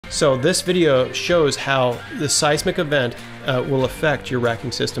So this video shows how the seismic event will affect your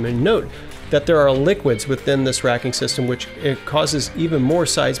racking system. And note that there are liquids within this racking system, which it causes even more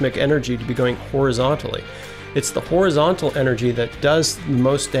seismic energy to be going horizontally. It's the horizontal energy that does the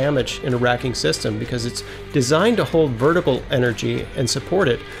most damage in a racking system because it's designed to hold vertical energy and support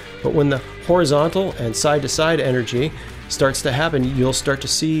it. But when the horizontal and side-to-side energy starts to happen, you'll start to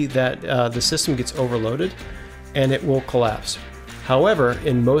see that the system gets overloaded and it will collapse. However,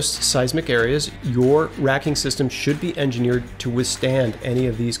 in most seismic areas, your racking system should be engineered to withstand any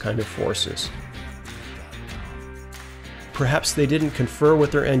of these kind of forces. Perhaps they didn't confer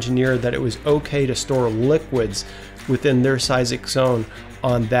with their engineer that it was okay to store liquids within their seismic zone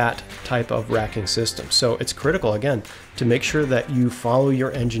on that type of racking system. So it's critical, again, to make sure that you follow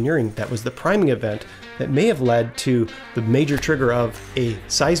your engineering. That was the priming event that may have led to the major trigger of a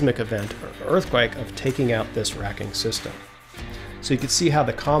seismic event or earthquake of taking out this racking system. So you can see how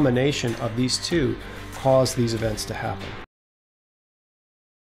the combination of these two caused these events to happen.